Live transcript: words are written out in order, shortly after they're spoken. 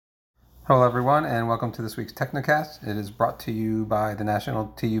Hello, everyone, and welcome to this week's TechnoCast. It is brought to you by the National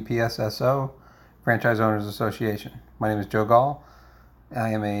TUPSSO Franchise Owners Association. My name is Joe Gall. I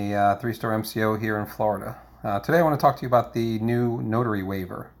am a three-store MCO here in Florida. Today, I want to talk to you about the new Notary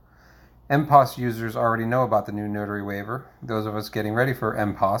Waiver. MPOS users already know about the new Notary Waiver. Those of us getting ready for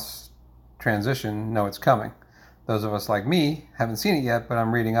MPOS transition know it's coming. Those of us like me haven't seen it yet, but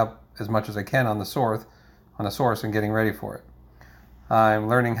I'm reading up as much as I can on the source and getting ready for it. I'm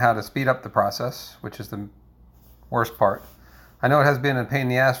learning how to speed up the process, which is the worst part. I know it has been a pain in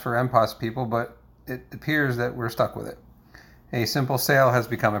the ass for MPOS people, but it appears that we're stuck with it. A simple sale has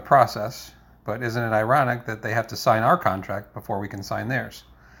become a process, but isn't it ironic that they have to sign our contract before we can sign theirs?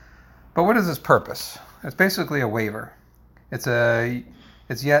 But what is its purpose? It's basically a waiver. It's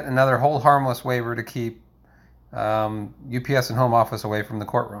yet another hold harmless waiver to keep UPS and home office away from the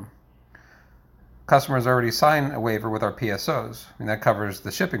courtroom. Customers already sign a waiver with our PSOs, and that covers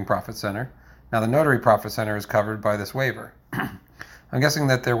the shipping profit center. Now the notary profit center is covered by this waiver. I'm guessing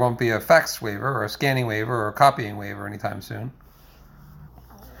that there won't be a fax waiver or a scanning waiver or a copying waiver anytime soon.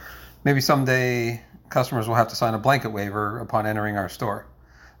 Maybe someday customers will have to sign a blanket waiver upon entering our store.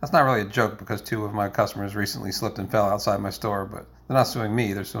 That's not really a joke because two of my customers recently slipped and fell outside my store, but they're not suing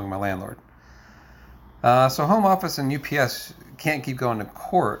me, they're suing my landlord. So home office and UPS can't keep going to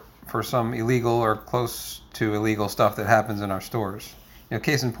court for some illegal or close to illegal stuff that happens in our stores.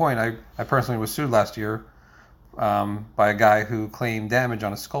 Case in point, I personally was sued last year by a guy who claimed damage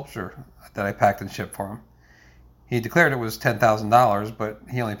on a sculpture that I packed and shipped for him. He declared it was $10,000, but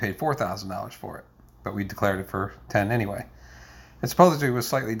he only paid $4,000 for it. But we declared it for $10,000 anyway. It supposedly was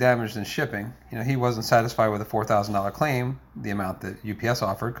slightly damaged in shipping. He wasn't satisfied with a $4,000 claim, the amount that UPS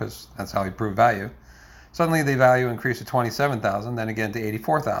offered, because that's how he proved value. Suddenly, the value increased to $27,000, then again to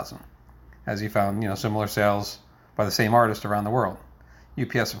 $84,000, as he found similar sales by the same artist around the world.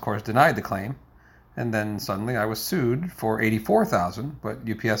 UPS, of course, denied the claim, and then suddenly I was sued for $84,000, but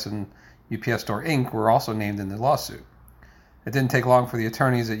UPS and UPS Store Inc. were also named in the lawsuit. It didn't take long for the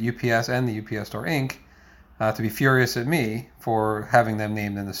attorneys at UPS and the UPS Store Inc. To be furious at me for having them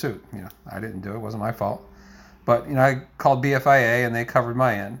named in the suit. I didn't do it; it wasn't my fault. But I called BFIA and they covered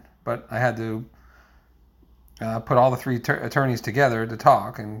my end, but I had to put all the three attorneys together to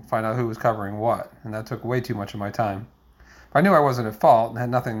talk and find out who was covering what, and that took way too much of my time. But I knew I wasn't at fault and had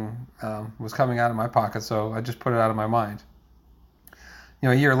nothing was coming out of my pocket, so I just put it out of my mind.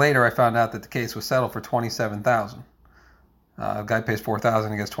 A year later, I found out that the case was settled for $27,000. A guy pays $4,000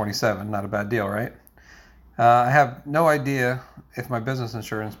 and gets $27,000. Not a bad deal, right? I have no idea if my business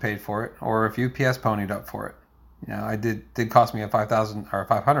insurance paid for it or if UPS ponied up for it. I did cost me a $5,000 or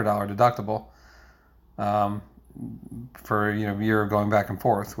 $500 deductible. For a year going back and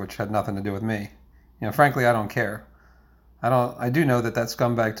forth, which had nothing to do with me. Frankly, I don't care. I do know that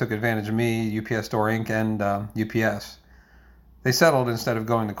scumbag took advantage of me, UPS Store Inc. and UPS. They settled instead of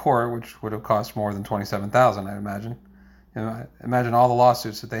going to court, which would have cost more than $27,000, I imagine. Imagine all the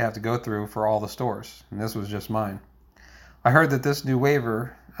lawsuits that they have to go through for all the stores, and this was just mine. I heard that this new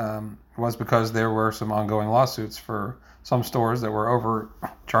waiver was because there were some ongoing lawsuits for some stores that were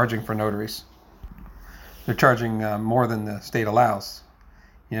overcharging for notaries. They're charging more than the state allows.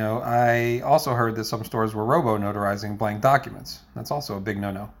 I also heard that some stores were robo-notarizing blank documents. That's also a big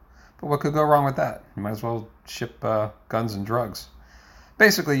no-no. But what could go wrong with that? You might as well ship guns and drugs.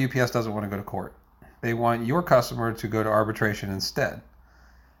 Basically, UPS doesn't want to go to court. They want your customer to go to arbitration instead.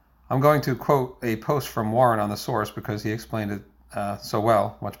 I'm going to quote a post from Warren on the source because he explained it so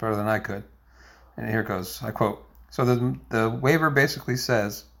well, much better than I could. And here it goes. I quote, "So the waiver basically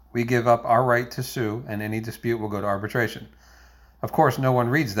says, we give up our right to sue, and any dispute will go to arbitration." Of course, no one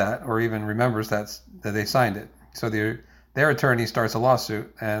reads that or even remembers that they signed it. So their attorney starts a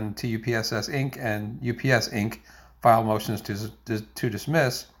lawsuit, and TUPSS Inc. and UPS Inc. file motions to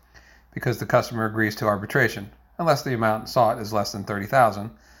dismiss because the customer agrees to arbitration, unless the amount sought is less than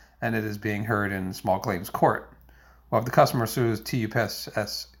 $30,000, and it is being heard in small claims court. Well, if the customer sues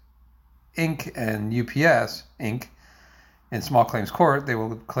TUPSS Inc. and UPS Inc. in small claims court, they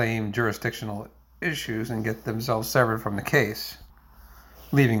will claim jurisdictional issues and get themselves severed from the case,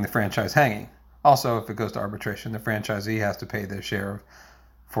 leaving the franchise hanging. Also, if it goes to arbitration, the franchisee has to pay their share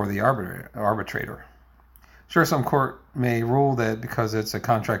for the arbitrator. Sure, some court may rule that because it's a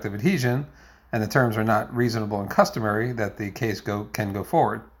contract of adhesion and the terms are not reasonable and customary, that the case can go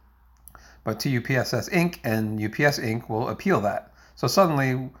forward. But TUPSS Inc. and UPS Inc. will appeal that. So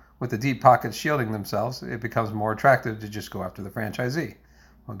suddenly, with the deep pockets shielding themselves, it becomes more attractive to just go after the franchisee.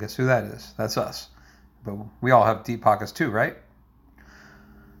 Well, guess who that is? That's us. But we all have deep pockets too, right?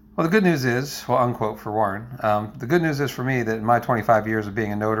 Well, the good news is, well, unquote for Warren, the good news is for me that in my 25 years of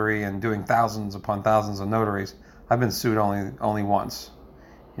being a notary and doing thousands upon thousands of notaries, I've been sued only once.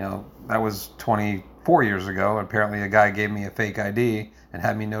 That was 24 years ago. Apparently, a guy gave me a fake ID and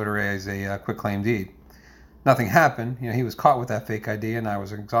had me notarize a quitclaim deed. Nothing happened. He was caught with that fake ID, and I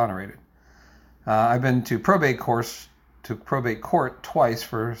was exonerated. I've been to probate court twice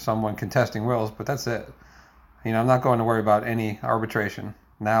for someone contesting wills, but that's it. I'm not going to worry about any arbitration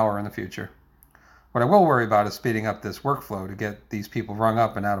now or in the future. What I will worry about is speeding up this workflow to get these people rung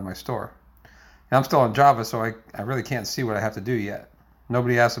up and out of my store. And I'm still on Java, so I really can't see what I have to do yet.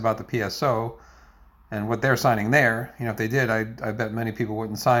 Nobody asked about the PSO and what they're signing there. If they did, I bet many people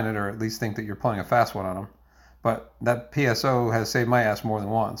wouldn't sign it, or at least think that you're pulling a fast one on them. But that PSO has saved my ass more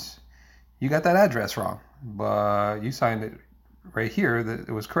than once. You got that address wrong, but you signed it right here that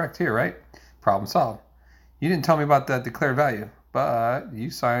it was correct here, right? Problem solved. You didn't tell me about that declared value, but you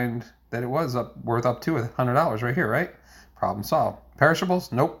signed that it was worth up to $100 right here, right? Problem solved.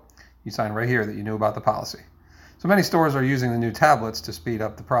 Perishables? Nope. You signed right here that you knew about the policy. So many stores are using the new tablets to speed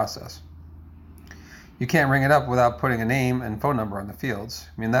up the process. You can't ring it up without putting a name and phone number on the fields.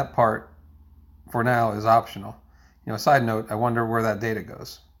 That part, for now, is optional. Side note, I wonder where that data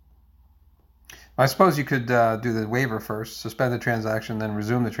goes. I suppose you could do the waiver first, suspend the transaction, then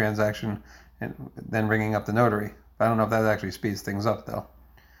resume the transaction, and then ringing up the notary. I don't know if that actually speeds things up, though.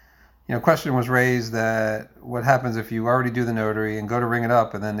 Question was raised that what happens if you already do the notary and go to ring it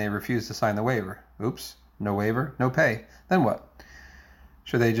up and then they refuse to sign the waiver? Oops, no waiver, no pay. Then what?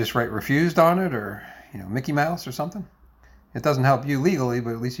 Should they just write refused on it, or Mickey Mouse or something? It doesn't help you legally,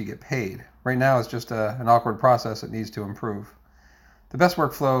 but at least you get paid. Right now it's just an awkward process that needs to improve. The best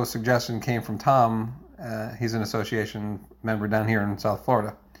workflow suggestion came from Tom. He's an association member down here in South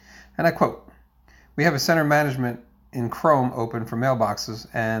Florida. And I quote, "We have a center management in Chrome open for mailboxes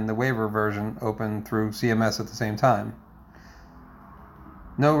and the waiver version open through CMS at the same time.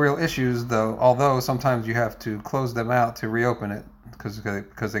 No real issues, though, although sometimes you have to close them out to reopen it because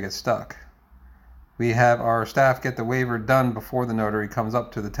they get stuck. We have our staff get the waiver done before the notary comes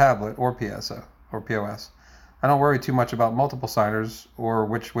up to the tablet or PSO or POS. I don't worry too much about multiple signers or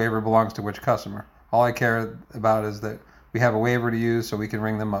which waiver belongs to which customer. All I care about is that we have a waiver to use so we can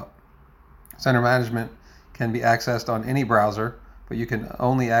ring them up. Center management can be accessed on any browser, but you can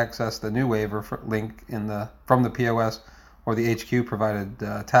only access the new waiver link from the POS or the HQ provided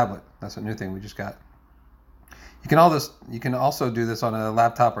tablet. That's a new thing we just got. You can also do this on a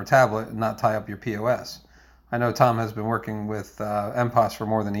laptop or tablet and not tie up your POS. I know Tom has been working with MPOS for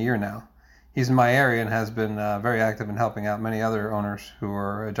more than a year now. He's in my area and has been very active in helping out many other owners who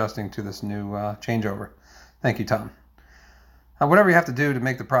are adjusting to this new changeover. Thank you, Tom. Whatever you have to do to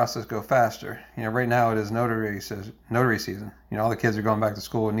make the process go faster. Right now it is notary season. All the kids are going back to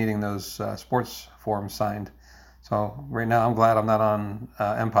school and needing those sports forms signed. So right now I'm glad I'm not on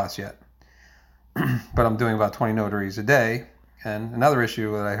MPOS yet. But I'm doing about 20 notaries a day. And another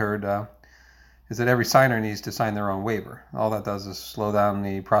issue that I heard is that every signer needs to sign their own waiver. All that does is slow down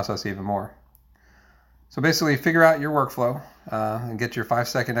the process even more. So basically, figure out your workflow and get your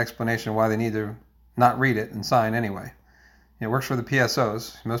 5-second explanation why they need to not read it and sign anyway. It works for the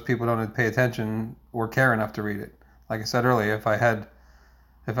PSOs. Most people don't pay attention or care enough to read it. Like I said earlier, if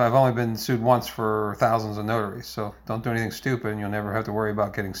I've only been sued once for thousands of notaries, so don't do anything stupid and you'll never have to worry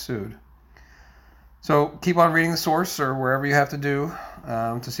about getting sued. So keep on reading the source or wherever you have to do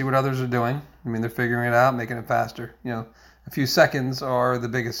to see what others are doing. They're figuring it out, making it faster. A few seconds are the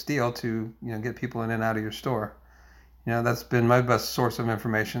biggest deal to get people in and out of your store. That's been my best source of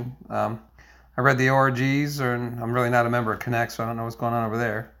information. I read the ORGs, and I'm really not a member of Connect, so I don't know what's going on over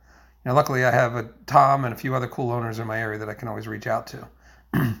there. Luckily I have a Tom and a few other cool owners in my area that I can always reach out to.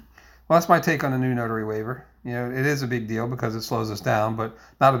 Well, that's my take on the new notary waiver. It is a big deal because it slows us down, but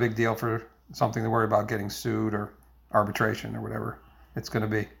not a big deal for something to worry about getting sued or arbitration or whatever it's going to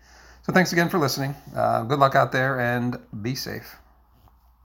be. So thanks again for listening. Good luck out there and be safe.